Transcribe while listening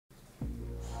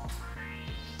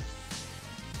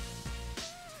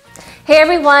Hey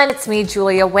everyone, it's me,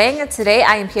 Julia Wang, and today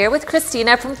I am here with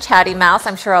Christina from Chatty Mouse.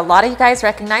 I'm sure a lot of you guys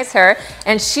recognize her,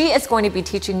 and she is going to be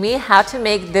teaching me how to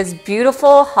make this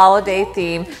beautiful holiday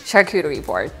themed charcuterie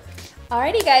board.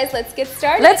 Alrighty guys, let's get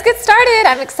started. Let's get started.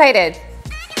 I'm excited.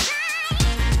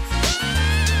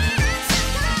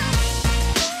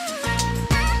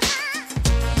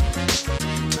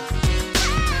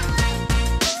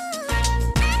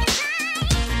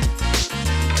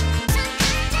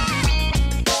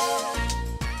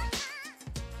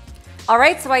 All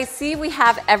right, so I see we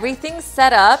have everything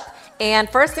set up, and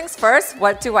first things first,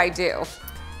 what do I do?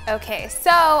 Okay,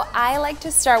 so I like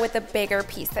to start with the bigger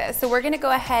pieces. So we're gonna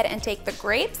go ahead and take the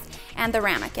grapes and the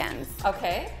ramekins.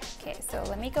 Okay. Okay, so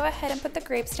let me go ahead and put the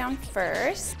grapes down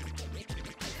first.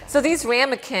 So these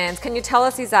ramekins, can you tell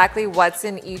us exactly what's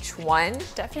in each one?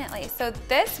 Definitely. So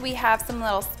this, we have some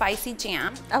little spicy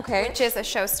jam, okay, which is a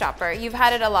showstopper. You've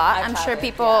had it a lot. I'm sure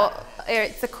people,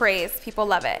 it's a craze. People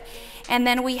love it. And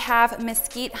then we have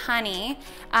mesquite honey.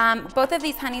 Both of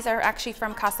these honeys are actually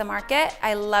from Casa Market.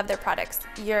 I love their products.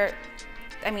 You've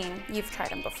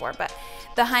tried them before, but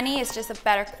the honey is just a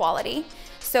better quality.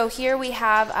 So here we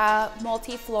have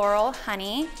multi-floral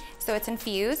honey. So it's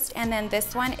infused, and then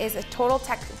this one is a total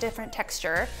different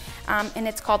texture, and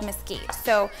it's called mesquite.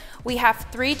 So we have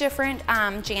 3 different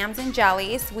jams and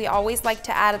jellies. We always like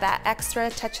to add that extra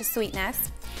touch of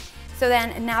sweetness. So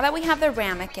then now that we have the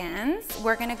ramekins,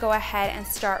 we're gonna go ahead and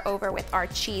start over with our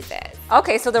cheeses.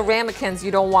 Okay, so the ramekins,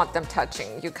 you don't want them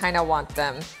touching. You kind of want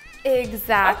them.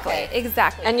 Exactly, okay.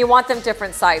 Exactly. And you want them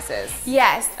different sizes?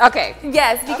 Yes. Okay.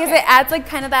 Yes, because it adds like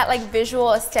kind of that like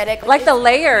visual aesthetic. Like the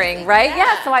layering, right?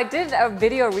 Yeah, so I did a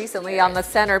video recently on the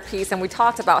centerpiece, and we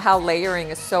talked about how layering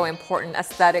is so important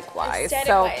aesthetic-wise.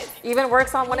 So even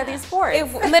works on one of these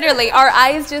boards. Literally, our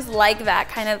eyes just like that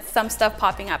kind of some stuff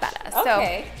popping up at us.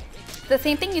 Okay. So, the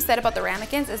same thing you said about the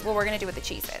ramekins is what we're gonna do with the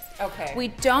cheeses. Okay. We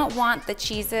don't want the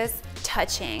cheeses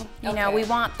touching. You know, we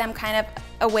want them kind of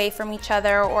away from each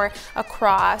other or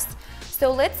across. So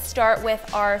let's start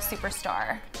with our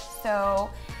superstar. So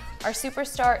our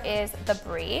superstar is the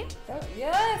brie. Oh,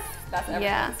 yes, that's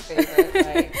everyone's favorite,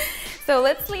 right? So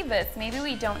let's leave this. Maybe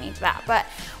we don't need that, but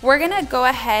we're gonna go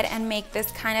ahead and make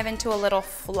this kind of into a little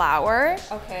flower.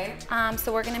 Okay.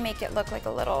 So we're gonna make it look like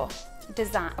a little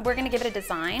design. We're gonna give it a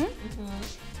design.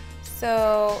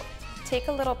 So take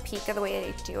a little peek of the way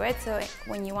they do it. So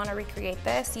when you want to recreate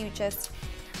this, you just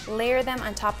layer them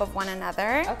on top of one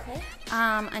another. Okay.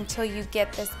 Until you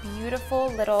get this beautiful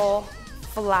little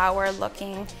flower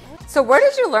looking. So where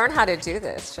did you learn how to do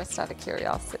this, just out of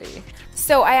curiosity?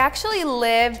 So I actually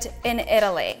lived in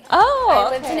Italy. Oh,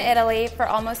 I lived in Italy for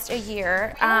almost a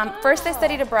year. First I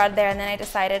studied abroad there, and then I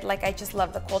decided like I just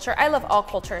love the culture. I love all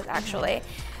cultures actually.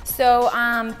 So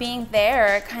being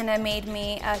there kind of made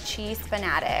me a cheese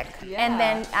fanatic. And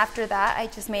then after that, I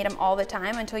just made them all the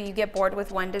time until you get bored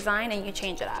with one design and you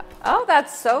change it up. Oh,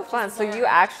 that's so fun. So you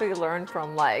actually learned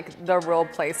from like the real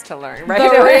place to learn, right?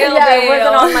 The real it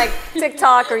wasn't on like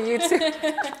TikTok or YouTube.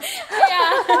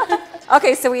 Yeah.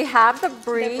 Okay, so we have the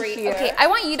brie here. Okay, I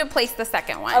want you to place the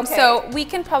second one. Okay. So we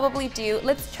can probably do,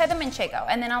 let's try the manchego,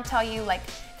 and then I'll tell you like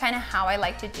kind of how I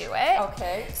like to do it.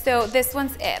 Okay. So this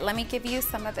one's it. Let me give you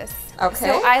some of this. Okay.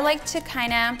 So I like to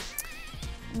kind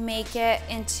of make it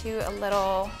into a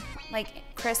little like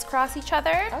crisscross each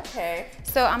other. Okay.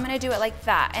 So I'm gonna do it like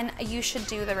that, and you should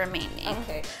do the remaining.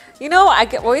 Okay. You know, I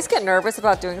always get nervous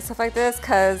about doing stuff like this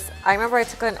because I remember I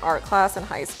took an art class in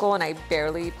high school and I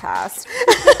barely passed.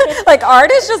 Like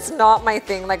art is just not my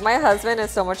thing. Like my husband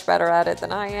is so much better at it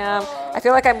than I am. I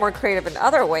feel like I'm more creative in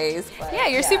other ways. But yeah,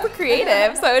 you're super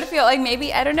creative. So I would feel like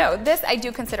maybe, I don't know, this I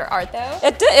do consider art though.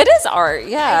 It is art,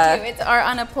 yeah. I do, it's art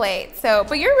on a plate. So,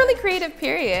 but you're really creative,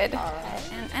 period.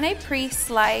 And I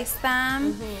pre-slice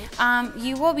them.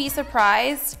 You will be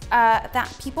surprised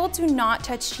that people do not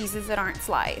touch cheeses that aren't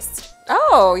sliced.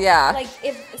 Oh yeah. Like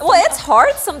it's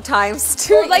hard sometimes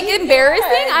too. Like embarrassing.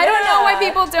 I don't know why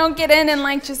people don't get in and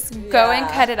like just go and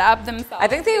cut it up themselves. I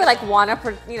think they like want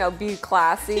to, be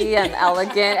classy and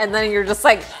elegant, and then you're just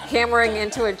like hammering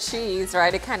into a cheese,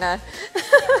 right? It kind of.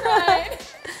 Right.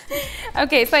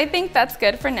 Okay, so I think that's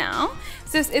good for now.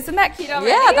 So isn't that cute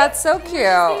already? Yeah, that's so cute.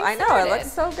 I know, it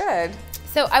looks so good.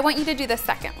 So I want you to do the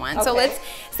second one. Okay. So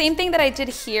same thing that I did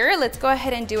here, let's go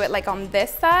ahead and do it like on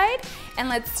this side, and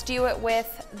let's do it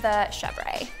with the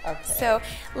chevre. Okay. So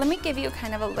let me give you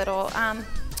kind of a little, I'm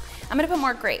gonna put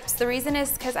more grapes. The reason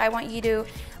is because I want you to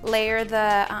layer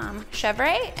the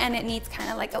chevre, and it needs kind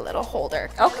of like a little holder.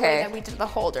 Okay. The way that we did the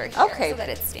holder here, so that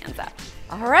it stands up.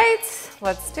 All right,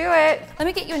 let's do it. Let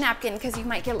me get you a napkin because you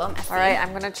might get a little messy. All right,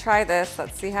 I'm gonna try this.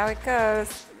 Let's see how it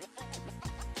goes.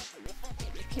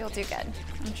 You'll do good,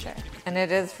 I'm sure. And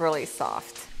it is really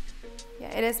soft.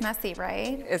 Yeah, it is messy,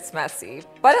 right? It's messy,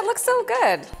 but it looks so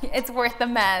good. It's worth the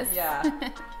mess.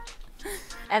 Yeah.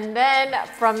 And then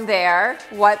from there,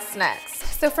 what's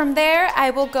next? So from there, I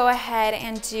will go ahead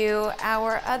and do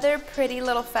our other pretty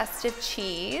little festive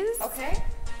cheese. Okay.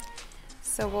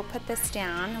 So we'll put this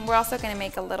down. We're also gonna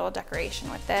make a little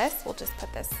decoration with this. We'll just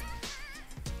put this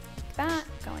like that,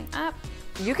 going up.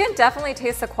 You can definitely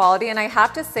taste the quality, and I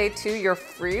have to say too, your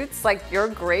fruits, like your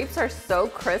grapes are so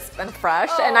crisp and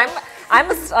fresh, and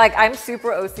I'm super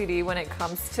OCD when it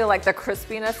comes to like the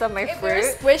crispiness of my fruit.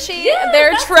 They're squishy,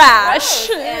 they're trash.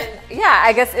 And yeah,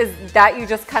 I guess is that you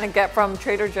just kind of get from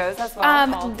Trader Joe's as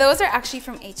well? Those are actually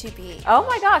from H-E-B. Oh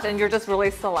my gosh, and you're just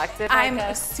really selective. I'm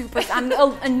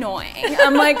annoying.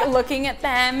 I'm like looking at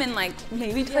them and like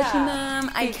maybe touching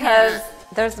them. Because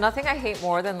there's nothing I hate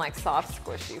more than like soft,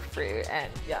 squishy fruit, and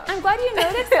yeah. I'm glad you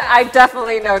noticed that. I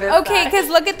definitely noticed Okay, because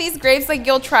look at these grapes, like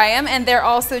you'll try them and they're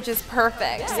also just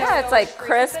perfect. Yeah, it's like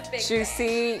crisp,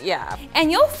 juicy, yeah.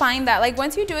 And you'll find that like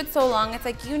once you do it so long, it's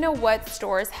like you know what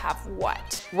stores have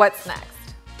what. What's next?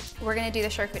 We're gonna do the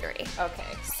charcuterie.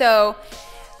 Okay. So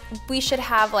we should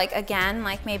have like, again,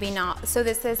 like maybe not, so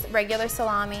this is regular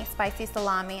salami, spicy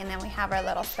salami, and then we have our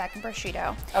little speck and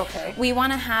prosciutto. Okay. We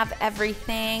wanna have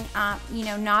everything, you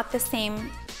know, not the same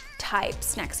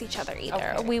types next to each other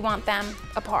either. Okay. We want them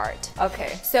apart.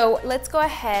 Okay. So let's go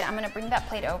ahead, I'm gonna bring that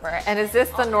plate over. And is this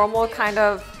the normal kind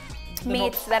of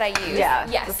meats that I use? Yeah.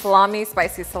 Yes. The salami,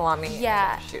 spicy salami.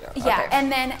 Yeah. And prosciutto. Yeah. Okay.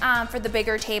 And then for the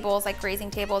bigger tables, like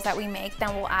grazing tables that we make,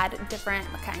 then we'll add different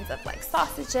kinds of like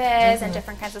sausages and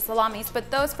different kinds of salamis. But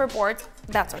those for boards,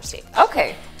 that's our steak.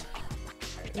 Okay.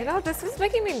 You know, this is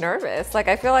making me nervous. Like,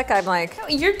 I feel like I'm like...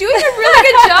 You're doing a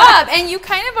really good job. And you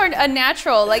kind of are a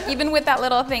natural. Like, even with that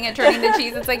little thing at turning the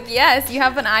cheese, it's like, yes, you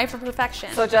have an eye for perfection.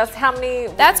 So just how many...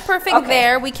 That's perfect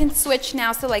there. We can switch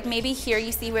now. So, like, maybe here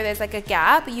you see where there's, like, a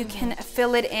gap. You can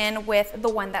fill it in with the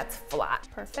one that's flat.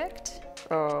 Perfect.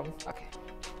 Okay.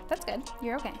 That's good.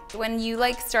 You're okay. When you,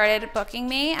 like, started booking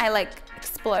me, I, like,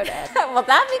 exploded. Well,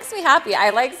 that makes me happy. I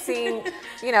like seeing,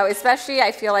 you know, especially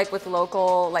I feel like with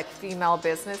local, like, female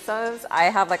businesses, I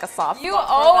have, like, a soft spot. You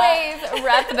always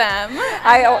rep them.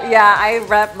 I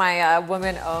rep my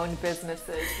women-owned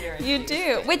businesses here in You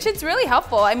do, which is really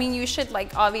helpful. I mean, you should,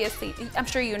 like, obviously, I'm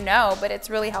sure you know, but it's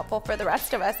really helpful for the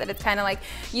rest of us that it's kind of like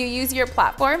you use your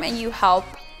platform and you help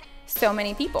so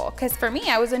many people. Because for me,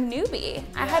 I was a newbie.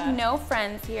 Yeah. I had no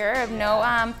friends here,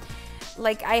 no,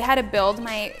 like I had to build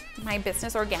my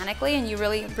business organically, and you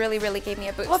really gave me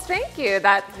a boost. Well, thank you.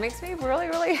 That makes me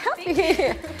really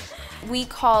happy. We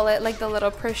call it like the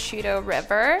little prosciutto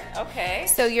river. Okay.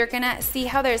 So you're gonna see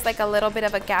how there's like a little bit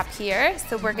of a gap here.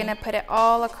 So we're gonna put it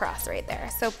all across right there.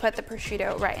 So put the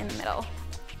prosciutto right in the middle,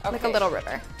 like a little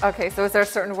river. Okay, so is there a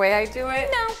certain way I do it?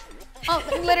 No.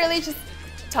 Oh, literally just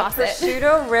toss it.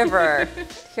 Prosciutto river.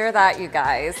 Hear that, you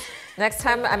guys. Next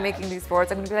time I'm making these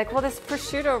boards, I'm gonna be like, well, this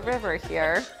prosciutto river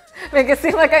here. Make it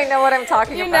seem like I know what I'm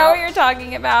talking about. You know what you're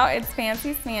talking about. It's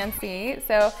fancy smancy.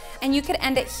 So, and you could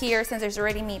end it here since there's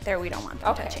already meat there. We don't want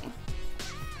them touching.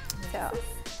 So.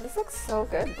 This looks so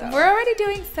good though. We're already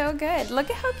doing so good.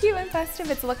 Look at how cute and festive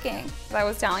it's looking. As I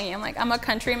was telling you, I'm like, I'm a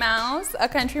country mouse. A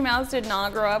country mouse did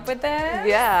not grow up with this.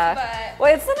 Yeah. But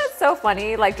well, isn't it so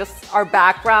funny? Like just our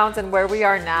backgrounds and where we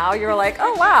are now. You're like,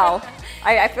 oh wow.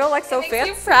 I feel like so fancy. Makes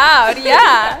you proud,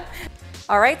 yeah.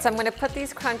 All right, so I'm gonna put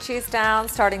these crunchies down,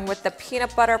 starting with the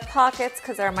peanut butter pockets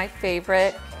because they're my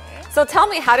favorite. So tell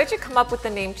me, how did you come up with the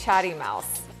name Chatty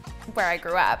Mouse? Where I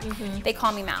grew up, they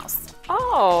call me Mouse.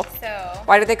 Oh. So.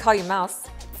 Why do they call you Mouse?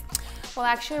 Well, it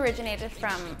actually originated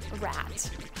from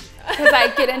rat. Because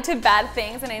I get into bad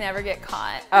things and I never get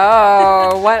caught.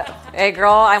 Oh, what? Hey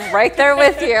girl, I'm right there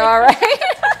with you, all right?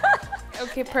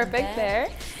 Okay, perfect there.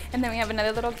 And then we have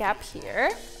another little gap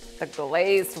here. The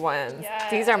glazed ones.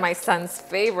 Yes. These are my son's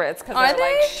favorites because they're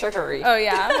like sugary. Oh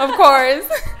yeah, of course.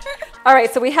 All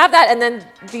right, so we have that, and then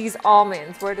these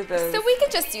almonds, where do those? So we could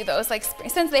just do those, like,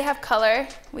 since they have color,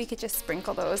 we could just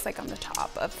sprinkle those like on the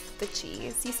top of the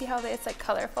cheese. You see how it's like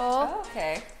colorful? Oh,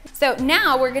 okay. So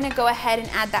now we're gonna go ahead and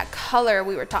add that color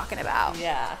we were talking about.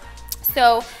 Yeah.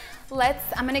 So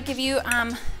I'm gonna give you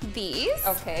these.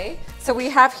 Okay. So we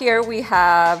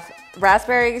have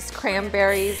raspberries,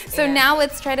 cranberries. So now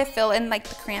let's try to fill in like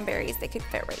the cranberries. They could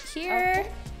fit right here.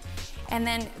 Okay. And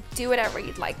then do whatever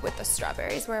you'd like with the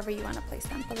strawberries, wherever you want to place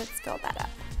them. But let's fill that up.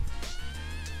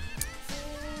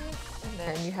 And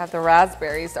then you have the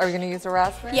raspberries. Are we going to use the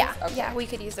raspberries? Yeah, okay. Yeah, we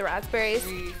could use the raspberries.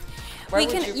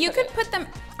 You could put them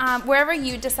wherever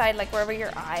you decide, like wherever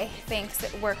your eye thinks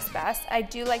it works best. I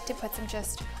do like to put them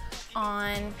just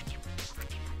on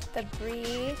the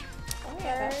brie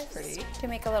that's pretty. to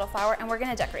make a little flower, and we're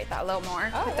gonna decorate that a little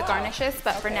more with the wow. garnishes,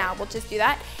 but for now we'll just do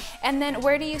that. And then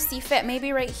where do you see fit?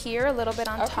 Maybe right here, a little bit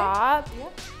on top.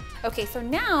 Yep. Okay, so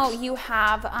now you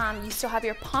have, you still have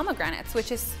your pomegranates,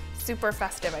 which is super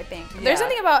festive, I think. There's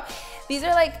something about, these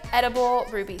are like edible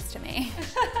rubies to me.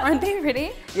 Aren't they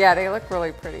pretty? Yeah, they look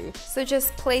really pretty. So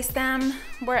just place them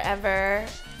wherever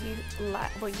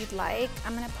you'd like.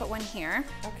 I'm gonna put one here.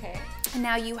 Okay. And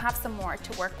now you have some more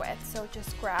to work with. So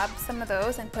just grab some of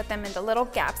those and put them in the little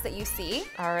gaps that you see.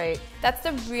 All right. That's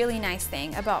the really nice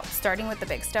thing about starting with the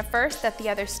big stuff first, that the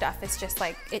other stuff is just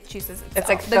like, it chooses itself. It's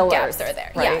like the fillers, gaps are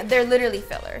there. right? Yeah, they're literally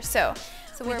fillers. So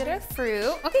we did our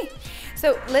fruit. Okay,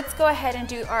 so let's go ahead and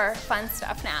do our fun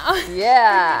stuff now.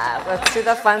 Yeah, let's do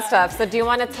the fun stuff. So do you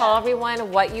want to tell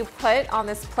everyone what you put on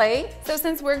this plate? So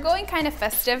since we're going kind of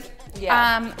festive,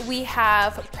 Yeah. we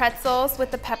have pretzels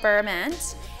with the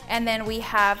peppermint, and then we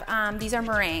have, these are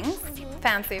meringues,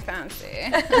 fancy.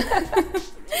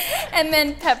 And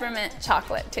then peppermint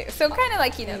chocolate too. So kind of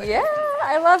like, you know. Yeah,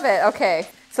 I love it. Okay.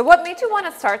 So what made you want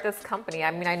to start this company?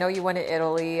 I mean, I know you went to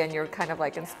Italy and you're kind of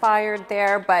like inspired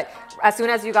there, but as soon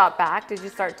as you got back, did you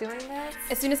start doing this?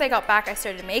 As soon as I got back, I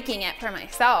started making it for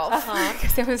myself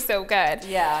because it was so good.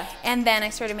 Yeah. And then I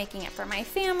started making it for my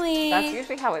family. That's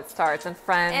usually how it starts, and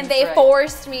friends. And they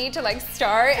forced me to like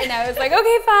start, and I was like,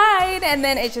 okay, fine. And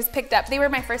then it just picked up. They were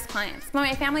my first clients. But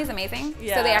my family's amazing,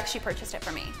 so they actually purchased it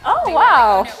for me. Oh, They were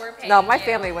wow. like, oh, no, we're paying No, my you.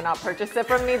 family would not purchase it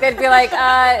from me. They'd be like,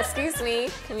 excuse me,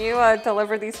 can you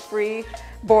deliver these free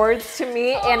boards to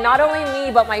me? And not only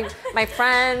me, but my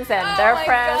friends and their my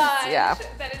friends. gosh, Yeah.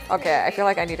 that is Okay, I crazy. feel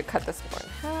like I need to cut this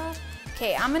one.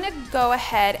 Okay, I'm gonna go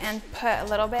ahead and put a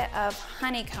little bit of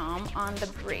honeycomb on the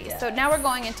brie. So now we're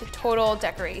going into total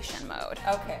decoration mode.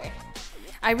 Okay.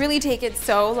 I really take it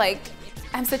so like,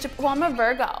 I'm a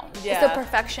Virgo. Yeah. It's a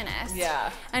perfectionist.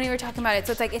 Yeah. And we were talking about it,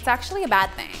 so it's like, it's actually a bad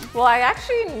thing. Well, I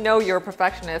actually know you're a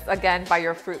perfectionist, again, by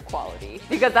your fruit quality,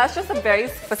 because that's just a very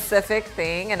specific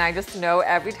thing, and I just know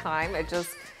every time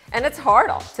and it's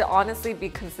hard to honestly be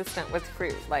consistent with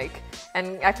fruit, like,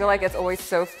 and I feel like it's always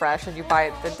so fresh and you buy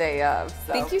it the day of,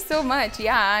 so. Thank you so much.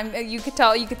 Yeah, you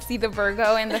could see the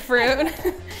Virgo in the fruit.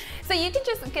 So you can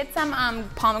just get some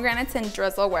pomegranates and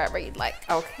drizzle wherever you'd like.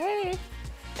 Okay.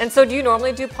 And so do you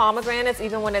normally do pomegranates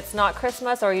even when it's not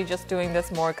Christmas, or are you just doing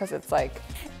this more because it's like?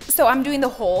 So I'm doing the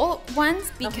whole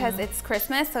ones because it's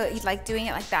Christmas, so like doing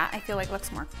it like that, I feel like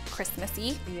looks more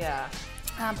Christmassy. Yeah.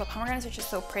 But pomegranates are just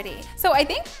so pretty. So I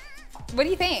think, what do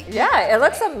you think? Yeah, it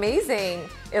looks amazing.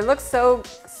 It looks so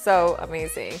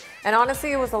amazing. And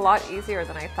honestly, it was a lot easier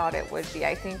than I thought it would be.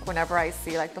 I think whenever I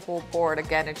see like the whole board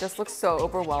again, it just looks so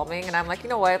overwhelming. And I'm like, you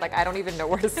know what? Like, I don't even know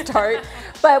where to start.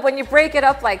 But when you break it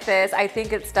up like this, I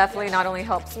think it's definitely not only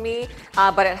helps me,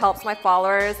 but it helps my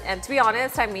followers. And to be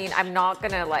honest, I mean, I'm not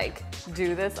gonna like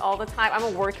do this all the time. I'm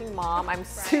a working mom. I'm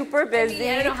super busy.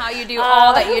 I don't know how you do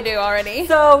all that you do already.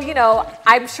 So, you know,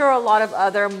 I'm sure a lot of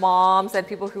other moms and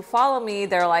people who follow me,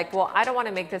 they're like, well, I don't want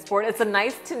to make this board. It's a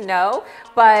nice to know,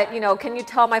 but, you know, can you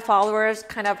tell my followers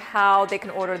kind of how they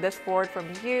can order this board from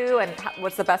you, and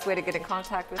what's the best way to get in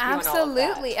contact with you?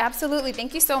 Absolutely, absolutely.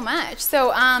 Thank you so much.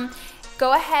 So,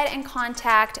 go ahead and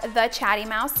contact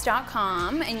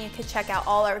thechattymouse.com, and you can check out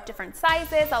all our different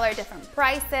sizes, all our different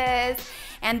prices.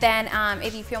 And then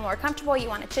if you feel more comfortable, you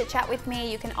want to chit chat with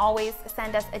me, you can always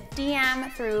send us a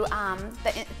DM through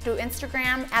through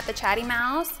Instagram at the Chatty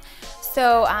Mouse.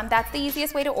 So that's the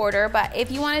easiest way to order, but if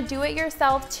you want to do it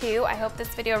yourself too, I hope this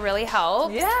video really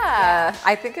helps. Yeah,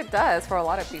 I think it does for a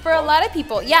lot of people. For a lot of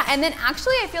people, yeah. And then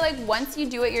actually, I feel like once you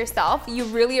do it yourself, you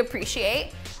really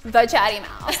appreciate the Chatty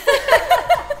Mouse.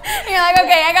 You're like,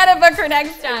 okay, I gotta book her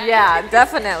next time. Yeah,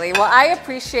 definitely. Well, I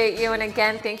appreciate you, and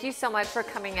again, thank you so much for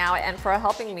coming out and for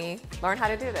helping me learn how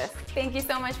to do this. Thank you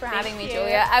so much for having me,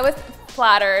 Julia. I was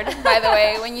flattered, by the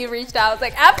way, when you reached out. I was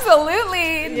like,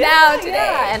 absolutely, now today.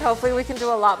 Yeah, and hopefully we can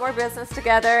do a lot more business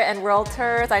together, and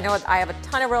realtors. I know I have a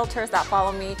ton of realtors that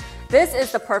follow me. This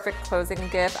is the perfect closing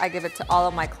gift. I give it to all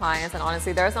of my clients, and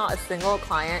honestly, there's not a single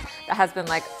client that has been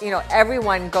like, you know,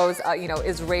 everyone goes, you know,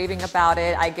 is raving about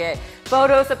it. I get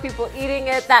photos of people eating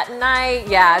it that night.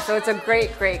 Yeah, so it's a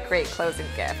great, great, great closing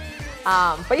gift.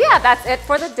 But yeah, that's it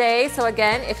for the day. So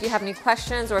again, if you have any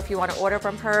questions or if you want to order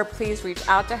from her, please reach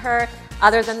out to her.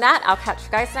 Other than that, I'll catch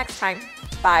you guys next time.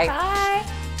 Bye.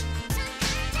 Bye.